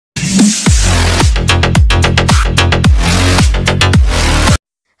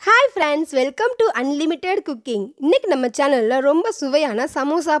friends, welcome to Unlimited Cooking. இன்னைக்கு நம்ம சேனல்ல ரொம்ப சுவையான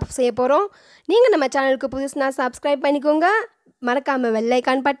சமோசா செய்ய போறோம். நீங்க நம்ம சேனலுக்கு புதுசுனா subscribe பண்ணிக்கோங்க. மறக்காம bell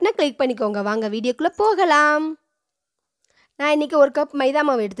icon பட்டனை click பண்ணிக்கோங்க. வாங்க வீடியோக்குள்ள போகலாம். நான் இன்னைக்கு 1 கப் மைதா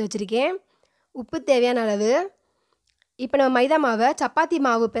மாவு எடுத்து வச்சிருக்கேன். உப்பு தேவையான அளவு. இப்போ நம்ம மைதா மாவை சப்பாத்தி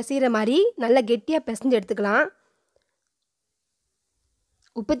மாவு பிசைற மாதிரி நல்லா கெட்டியா பிசைஞ்சு எடுத்துக்கலாம்.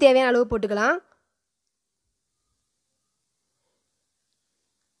 உப்பு தேவையான அளவு போட்டுக்கலாம்.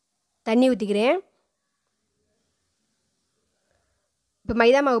 தண்ணி ஊற்றிக்கிறேன். இப்போ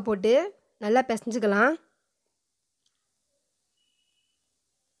மைதா மாவு போட்டு நல்லா பிசைஞ்சுக்கலாம்.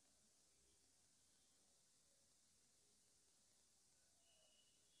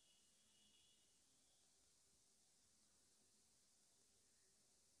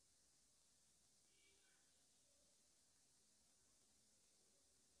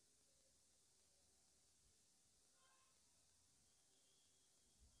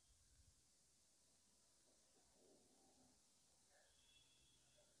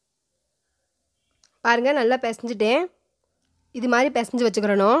 பாருங்கள், நல்லா பிசைஞ்சிட்டேன். இது மாதிரி பிசைஞ்சு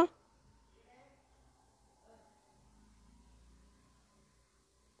வச்சுக்கிறணும்.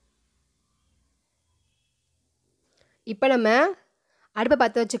 இப்போ நம்ம அடுப்பை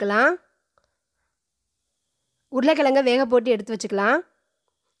பற்ற வச்சுக்கலாம். உருளைக்கிழங்க வேக போட்டு எடுத்து வச்சுக்கலாம்.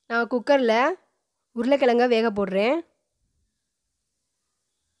 நான் குக்கரில் உருளைக்கிழங்க வேக போடுறேன்.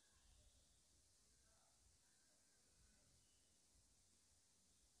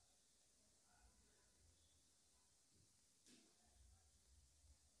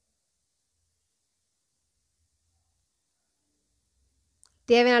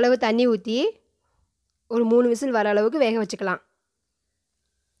 தேவையான அளவு தண்ணி ஊற்றி ஒரு 3 விசில் வர அளவுக்கு வேக வச்சுக்கலாம்.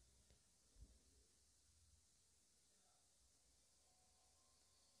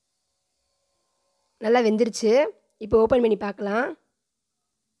 நல்லா வெந்துருச்சு. இப்போ ஓப்பன் பண்ணி பார்க்கலாம்.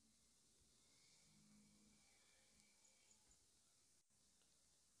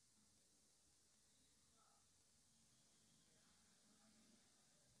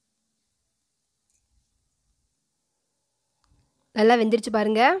 நல்லா வெந்துருச்சு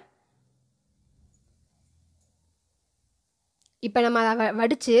பாருங்கள். இப்போ நம்ம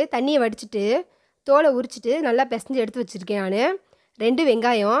அதை தண்ணியை வடிச்சிட்டு தோலை உரிச்சிட்டு நல்லா பிசைஞ்சு எடுத்து வச்சுருக்கேன். நான் 2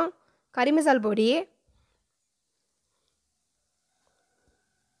 வெங்காயம், கறி மசால் பொடி.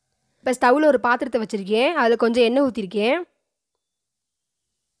 இப்போ ஸ்டவ்வில் ஒரு பாத்திரத்தை வச்சுருக்கேன். அதில் கொஞ்சம் எண்ணெய் ஊற்றிருக்கேன்.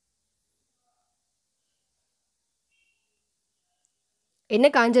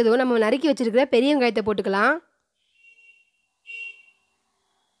 எண்ணெய் காஞ்சதும் நம்ம நறுக்கி வச்சுருக்கிற பெரிய வெங்காயத்தை போட்டுக்கலாம்.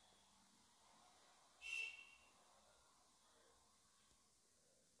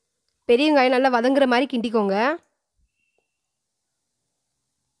 பெரிய வெங்காயம் நல்லா வதங்குற மாதிரி கிண்டிக்கோங்க.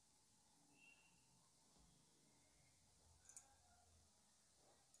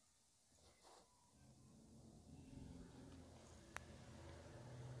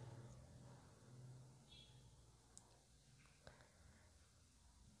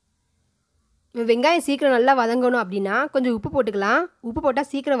 வெங்காயம் சீக்கிரம் நல்லா வதங்கணும் அப்படின்னா கொஞ்சம் உப்பு போட்டுக்கலாம். உப்பு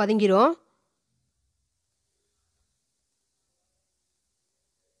போட்டால் சீக்கிரம் வதங்கிடும்.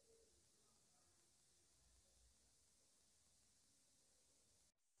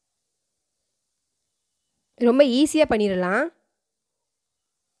 ரொம்ப ஈஸியாக பண்ணிடலாம்.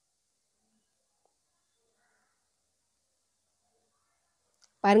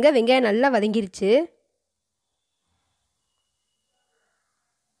 பாருங்கள், வெங்காயம் நல்லா வதங்கிருச்சு.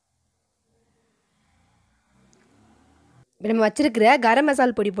 இப்போ நம்ம வச்சுருக்கிற கரம்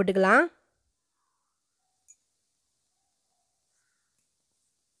மசால் பொடி போட்டுக்கலாம்.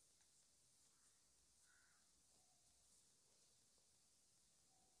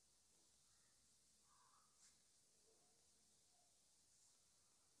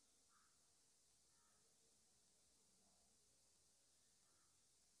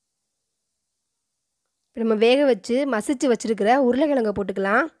 இப்போ நம்ம வேக வச்சு மசிச்சு வச்சுருக்கிற உருளைக்கிழங்கை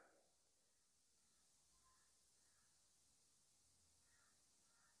போட்டுக்கலாம்.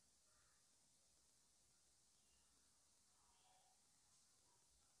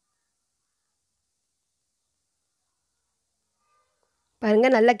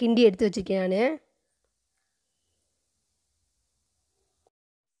 பாருங்கள், நல்லா கிண்டி எடுத்து வச்சுருக்கேன் நான்.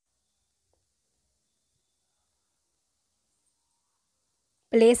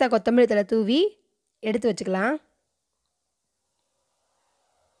 இப்போ லேசாக கொத்தமல்லி தழை தூவி எடுத்து வச்சுக்கலாம்.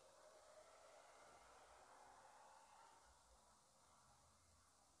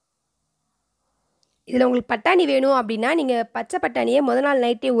 இதில் உங்களுக்கு பட்டாணி வேணும் அப்படின்னா நீங்கள் பச்சை பட்டாணியை முதல் நாள்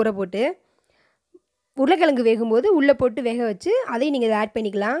நைட்டே ஊற போட்டு உருளைக்கிழங்கு வேகும்போது உள்ளே போட்டு வேக வச்சு அதையும் நீங்கள் இதை ஆட்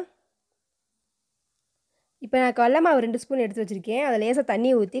பண்ணிக்கலாம். இப்போ நான் கடல மாவு 2 ஸ்பூன் எடுத்து வச்சுருக்கேன். அதில் லேசாக தண்ணி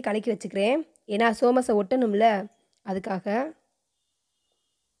ஊற்றி கலக்கி வச்சுக்கிறேன். ஏன்னா சோமஸை ஒட்டணும்ல, அதுக்காக.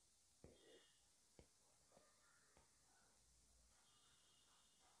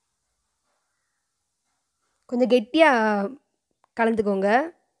 கொஞ்சம் கெட்டியாக கலந்துக்கோங்க.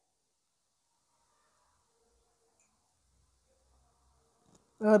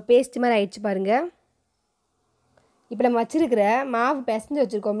 ஒரு பேஸ்ட் மாதிரி ஆயிடுச்சு பாருங்கள். இப்போ நம்ம வச்சுருக்கிற மாவு பிசைஞ்சு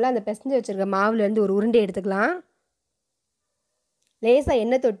வச்சுருக்கோம்ல, அந்த பிசைஞ்சு வச்சுருக்க மாவுலேருந்து ஒரு உருண்டை எடுத்துக்கலாம். லேசாக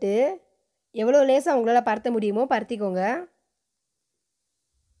எண்ணெய் தொட்டு எவ்வளோ லேசாக உங்களால் பரத்த முடியுமோ பரத்திக்கோங்க.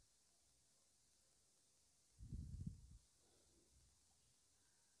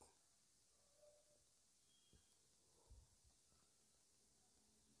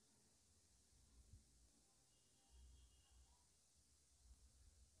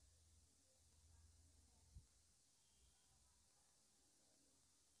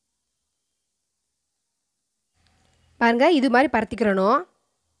 பாருங்கள், இது மாதிரி பரத்திக்கிறணும்.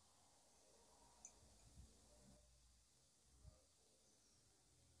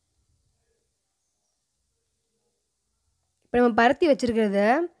 இப்போ நம்ம பரத்தி வச்சுருக்கிறத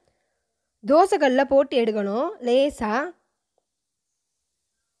தோசைக்கல்லில் போட்டு எடுக்கணும் லேசாக.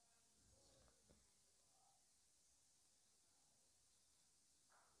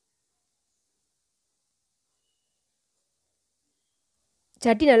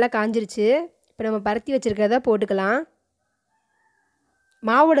 சட்டி நல்லா காஞ்சிருச்சு. இப்போ நம்ம பரத்தி வச்சுருக்கிறத போட்டுக்கலாம்.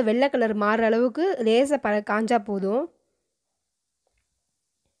 மாவோட வெள்ளை கலர் மாறுற அளவுக்கு லேசாக காஞ்சா போதும்.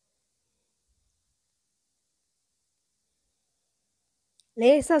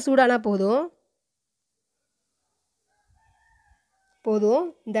 லேசாக சூடானா போதும்.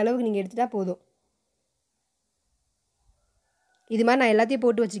 இந்த அளவுக்கு நீங்கள் எடுத்துட்டா போதும். இது மாதிரி நான் எல்லாத்தையும்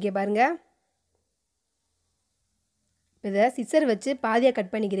போட்டு வச்சுருக்கேன் பாருங்கள். இதை சிசர் வச்சு பாதியாக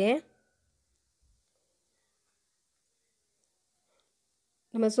கட் பண்ணிக்கிறேன்.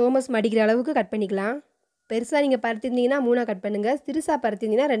 நம்ம சோமஸ் மடிக்கிற அளவுக்கு கட் பண்ணிக்கலாம். பெருசாக நீங்கள் பருத்திருந்தீங்கன்னா 3ஆக கட் பண்ணுங்கள். சிறுசாக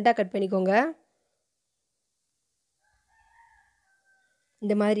பருத்திருந்தீங்கன்னா 2ஆக கட் பண்ணிக்கோங்க.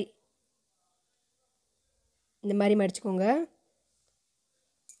 இந்த மாதிரி மடிச்சுக்கோங்க.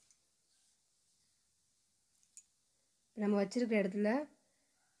 நம்ம வச்சுருக்கிற இடத்துல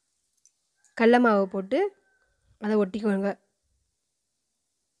கடல மாவை போட்டு அதை ஒட்டிக்கோங்க.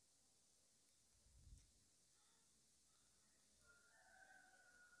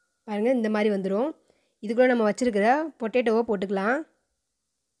 பாருங்கள், இந்த மாதிரி வந்துடும். இதுக்குள்ளே நம்ம வச்சுருக்கிற பொட்டேட்டோவை போட்டுக்கலாம்.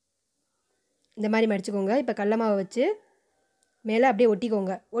 இந்த மாதிரி மடிச்சுக்கோங்க. இப்போ கடல மாவை வச்சு மேலே அப்படியே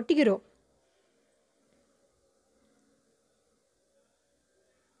ஒட்டிக்கோங்க. ஒட்டிக்கிறோம்.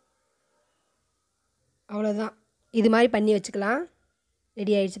 அவ்வளோதான். இது மாதிரி பண்ணி வச்சுக்கலாம்.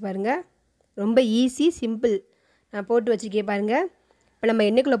 ரெடி ஆகிடுச்சு பாருங்கள். ரொம்ப ஈஸி, சிம்பிள். நான் போட்டு வச்சுருக்கேன் பாருங்கள். இப்போ நம்ம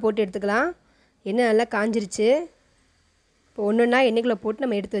எண்ணெய்க்குள்ளே போட்டு எடுத்துக்கலாம். எண்ணெய் நல்லா காஞ்சிருச்சு. இப்போ ஒன்று ஒன்றா எண்ணெய்க்குள்ளே போட்டு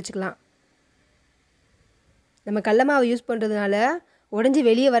நம்ம எடுத்து வச்சுக்கலாம். நம்ம கடல மாவு யூஸ் பண்ணுறதுனால உடஞ்சி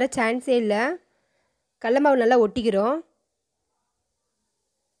வெளியே வர சான்ஸே இல்லை. கடல மாவு நல்லா ஒட்டிக்கிறோம்.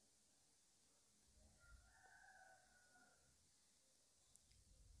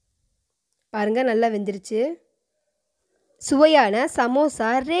 பாருங்கள், நல்லா வெந்துருச்சு. சுவையான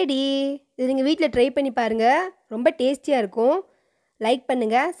சமோசா ரெடி. இது நீங்கள் வீட்டில் ட்ரை பண்ணி பாருங்கள். ரொம்ப டேஸ்டியாக இருக்கும். லைக்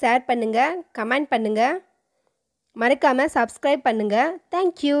பண்ணுங்கள், ஷேர் பண்ணுங்கள், கமெண்ட் பண்ணுங்கள். மறக்காமல் சப்ஸ்கிரைப் பண்ணுங்கள்.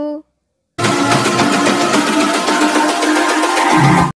 தேங்க்யூ.